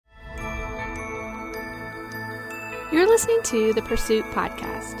You're listening to the Pursuit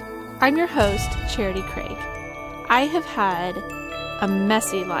Podcast. I'm your host, Charity Craig. I have had a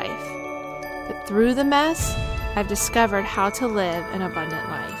messy life, but through the mess, I've discovered how to live an abundant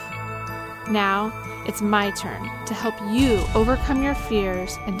life. Now, it's my turn to help you overcome your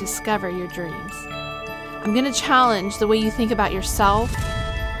fears and discover your dreams. I'm going to challenge the way you think about yourself,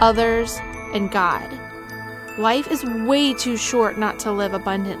 others, and God. Life is way too short not to live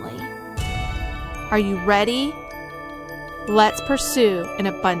abundantly. Are you ready? Let's pursue an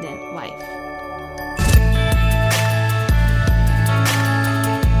abundant life.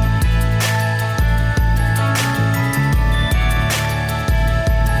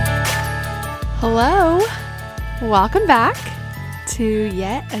 Hello, welcome back to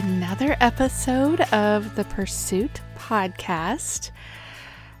yet another episode of the Pursuit Podcast.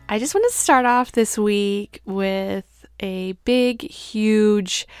 I just want to start off this week with a big,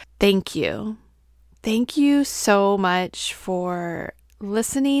 huge thank you. Thank you so much for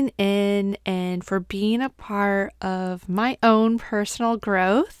listening in and for being a part of my own personal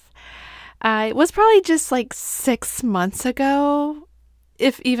growth. It was probably just like 6 months ago,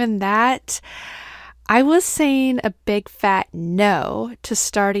 if even that, I was saying a big fat no to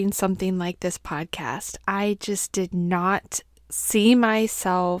starting something like this podcast. I just did not see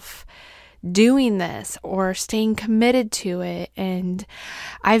myself doing this or staying committed to it. And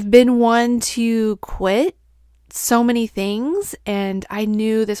I've been one to quit so many things, and I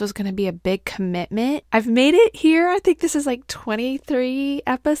knew this was going to be a big commitment. I've made it here. I think this is like 23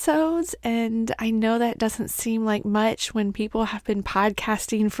 episodes, and I know that doesn't seem like much when people have been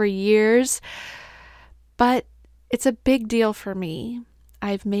podcasting for years, but it's a big deal for me.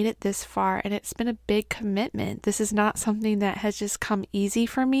 I've made it this far, and it's been a big commitment. This is not something that has just come easy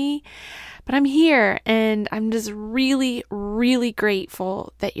for me, but I'm here, and I'm just really, really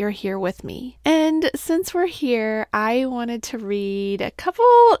grateful that you're here with me. And since we're here, I wanted to read a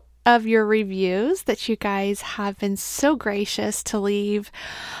couple of your reviews that you guys have been so gracious to leave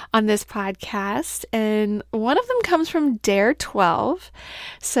on this podcast. And one of them comes from Dare12,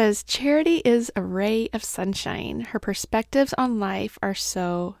 says, Charity is a ray of sunshine. Her perspectives on life are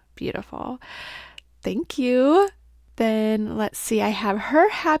so beautiful. Thank you. Then let's see, I have Her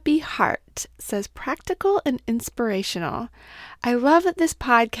Happy Heart, says practical and inspirational. I love that this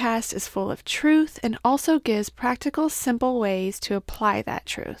podcast is full of truth and also gives practical, simple ways to apply that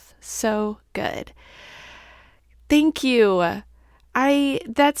truth. So good. Thank you.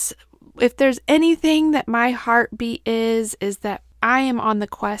 If there's anything that my heartbeat is that I am on the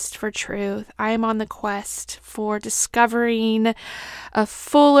quest for truth. I am on the quest for discovering a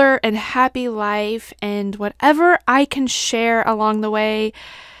fuller and happy life, and whatever I can share along the way,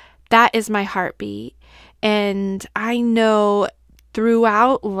 that is my heartbeat. And I know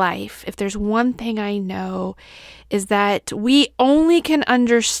throughout life, if there's one thing I know, is that we only can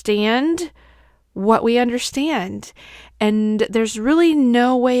understand what we understand. And there's really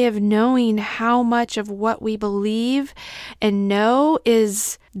no way of knowing how much of what we believe and know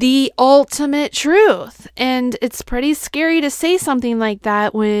is the ultimate truth. And it's pretty scary to say something like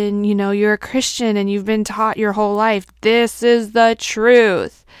that when, you're a Christian and you've been taught your whole life, this is the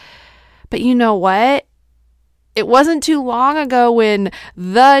truth. But you know what? It wasn't too long ago when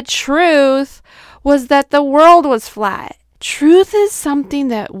the truth was that the world was flat. Truth is something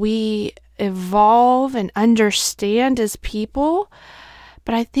that we evolve and understand as people.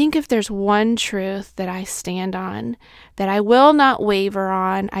 But I think if there's one truth that I stand on, that I will not waver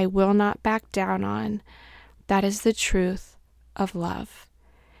on, I will not back down on, that is the truth of love.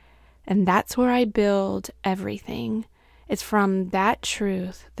 And that's where I build everything. It's from that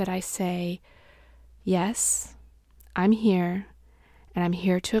truth that I say, yes, I'm here, and I'm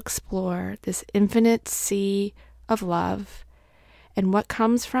here to explore this infinite sea of love. And what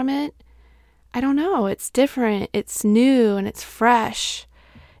comes from it? I don't know. It's different. It's new and it's fresh.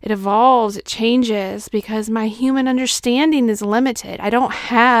 It evolves. It changes because my human understanding is limited. I don't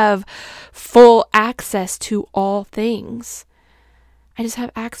have full access to all things. I just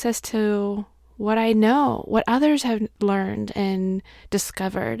have access to what I know, what others have learned and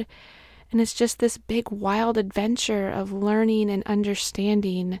discovered. And it's just this big wild adventure of learning and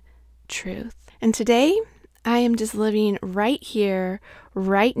understanding truth. And today, I am just living right here,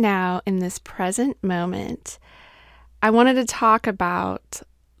 right now, in this present moment. I wanted to talk about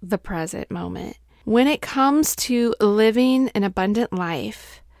the present moment. When it comes to living an abundant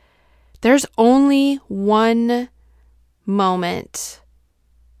life, there's only one moment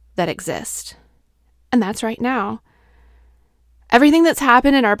that exists, and that's right now. Everything that's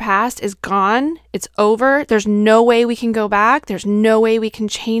happened in our past is gone. It's over. There's no way we can go back. There's no way we can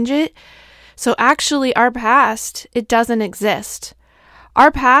change it. So actually, our past, it doesn't exist. Our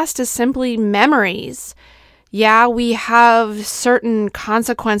past is simply memories. Yeah, we have certain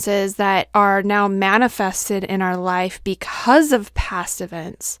consequences that are now manifested in our life because of past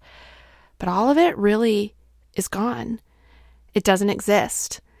events. But all of it really is gone. It doesn't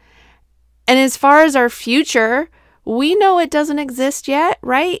exist. And as far as our future, we know it doesn't exist yet,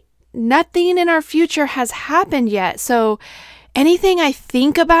 right? Nothing in our future has happened yet. So anything I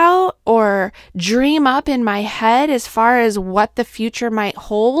think about or dream up in my head as far as what the future might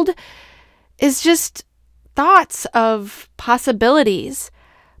hold is just thoughts of possibilities,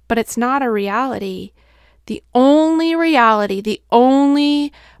 but it's not a reality. The only reality, the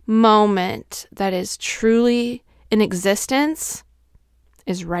only moment that is truly in existence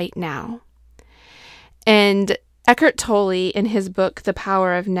is right now. And Eckhart Tolle, in his book, The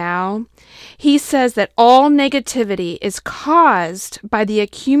Power of Now, he says that all negativity is caused by the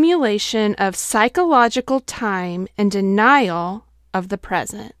accumulation of psychological time and denial of the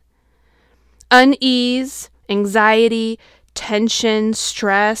present. Unease, anxiety, tension,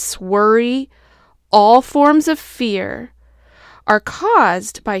 stress, worry, all forms of fear are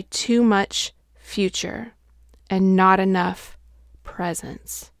caused by too much future and not enough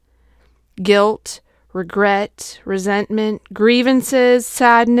presence. Guilt, regret, resentment, grievances,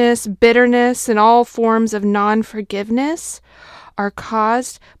 sadness, bitterness, and all forms of non-forgiveness are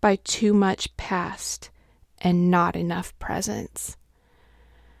caused by too much past and not enough presence.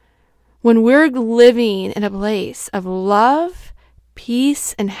 When we're living in a place of love,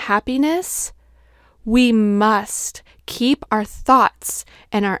 peace, and happiness, we must keep our thoughts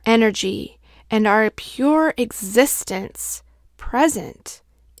and our energy and our pure existence present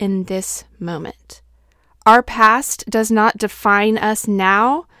in this moment. Our past does not define us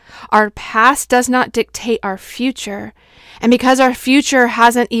now. Our past does not dictate our future. And because our future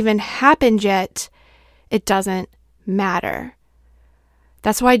hasn't even happened yet, it doesn't matter.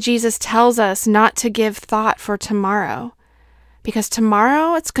 That's why Jesus tells us not to give thought for tomorrow. Because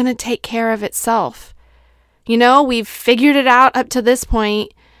tomorrow, it's going to take care of itself. You know, we've figured it out up to this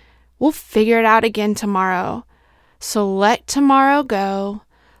point. We'll figure it out again tomorrow. So let tomorrow go.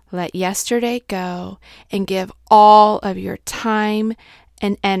 Let yesterday go and give all of your time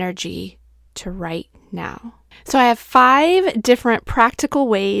and energy to right now. So I have 5 different practical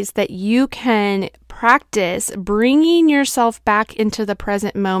ways that you can practice bringing yourself back into the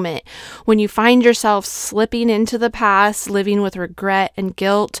present moment when you find yourself slipping into the past, living with regret and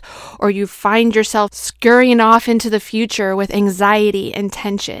guilt, or you find yourself scurrying off into the future with anxiety and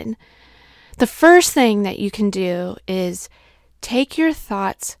tension. The first thing that you can do is take your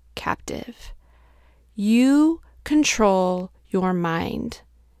thoughts captive. You control your mind.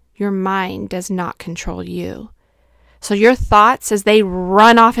 Your mind does not control you. So your thoughts, as they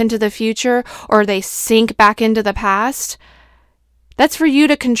run off into the future or they sink back into the past, that's for you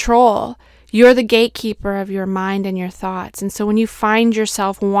to control. You're the gatekeeper of your mind and your thoughts. And so when you find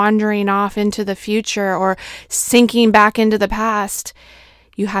yourself wandering off into the future or sinking back into the past,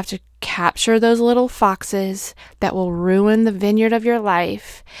 you have to capture those little foxes that will ruin the vineyard of your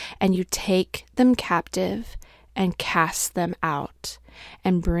life, and you take them captive and cast them out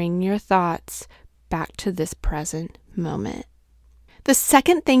and bring your thoughts back to this present moment. The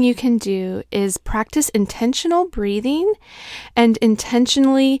second thing you can do is practice intentional breathing and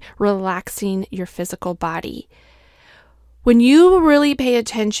intentionally relaxing your physical body. When you really pay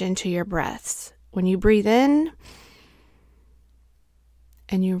attention to your breaths, when you breathe in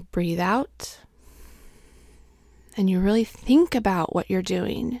and you breathe out, and you really think about what you're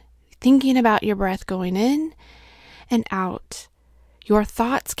doing, thinking about your breath going in and out, your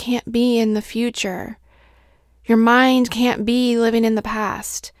thoughts can't be in the future. Your mind can't be living in the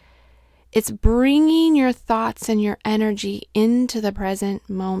past. It's bringing your thoughts and your energy into the present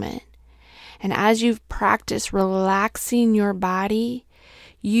moment. And as you've practiced relaxing your body,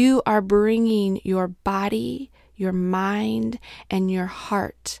 you are bringing your body, your mind, and your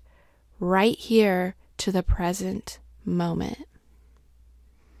heart right here to the present moment.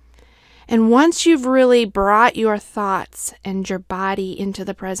 And once you've really brought your thoughts and your body into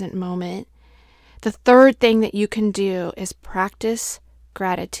the present moment, the third thing that you can do is practice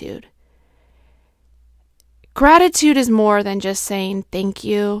gratitude. Gratitude is more than just saying thank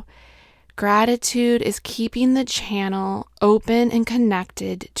you. Gratitude is keeping the channel open and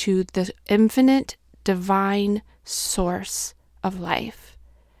connected to the infinite divine source of life,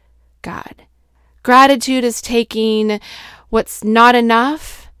 God. Gratitude is taking what's not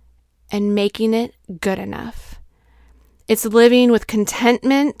enough and making it good enough. It's living with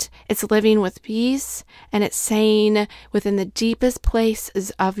contentment, it's living with peace, and it's saying within the deepest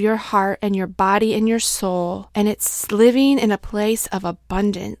places of your heart and your body and your soul, and it's living in a place of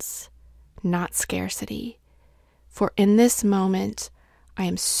abundance, not scarcity. For in this moment, I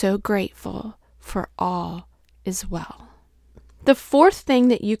am so grateful for all is well. The fourth thing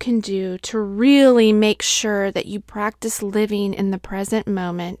that you can do to really make sure that you practice living in the present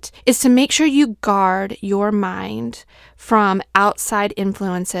moment is to make sure you guard your mind from outside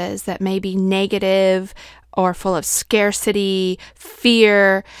influences that may be negative or full of scarcity,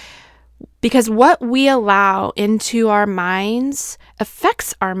 fear, because what we allow into our minds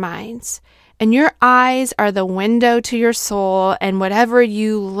affects our minds. And your eyes are the window to your soul, and whatever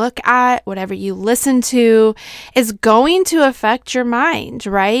you look at, whatever you listen to is going to affect your mind,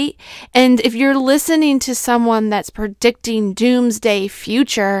 right? And if you're listening to someone that's predicting doomsday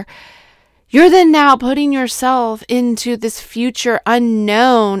future, you're then now putting yourself into this future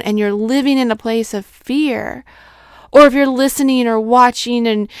unknown, and you're living in a place of fear. Or if you're listening or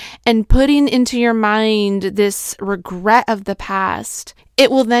watching and putting into your mind this regret of the past, it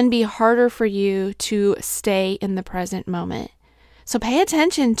will then be harder for you to stay in the present moment. So pay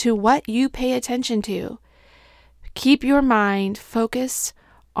attention to what you pay attention to. Keep your mind focused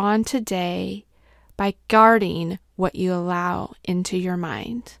on today by guarding what you allow into your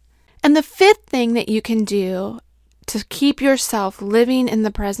mind. And the fifth thing that you can do to keep yourself living in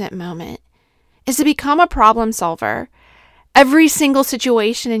the present moment is to become a problem solver. Every single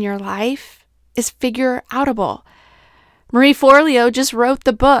situation in your life is figure outable. Marie Forleo just wrote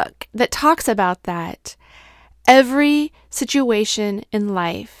the book that talks about that. Every situation in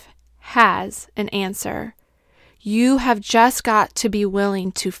life has an answer. You have just got to be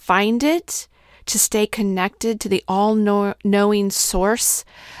willing to find it, to stay connected to the all-knowing source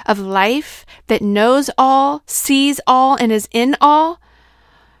of life that knows all, sees all, and is in all.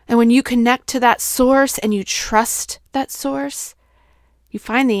 And when you connect to that source and you trust that source, you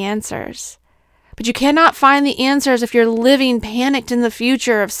find the answers. But you cannot find the answers if you're living panicked in the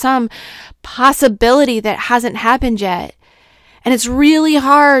future of some possibility that hasn't happened yet. And it's really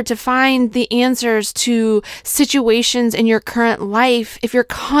hard to find the answers to situations in your current life if you're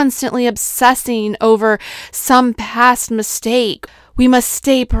constantly obsessing over some past mistake. We must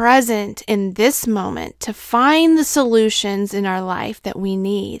stay present in this moment to find the solutions in our life that we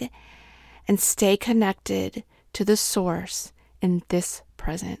need and stay connected to the source in this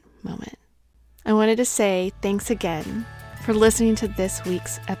present moment. I wanted to say thanks again for listening to this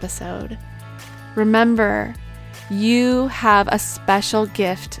week's episode. Remember, you have a special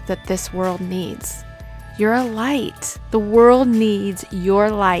gift that this world needs. You're a light. The world needs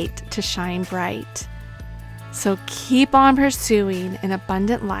your light to shine bright. So keep on pursuing an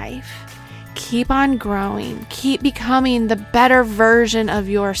abundant life. Keep on growing. Keep becoming the better version of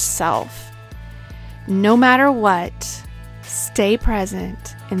yourself. No matter what, stay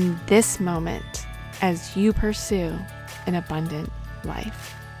present in this moment as you pursue an abundant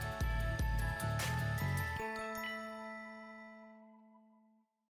life.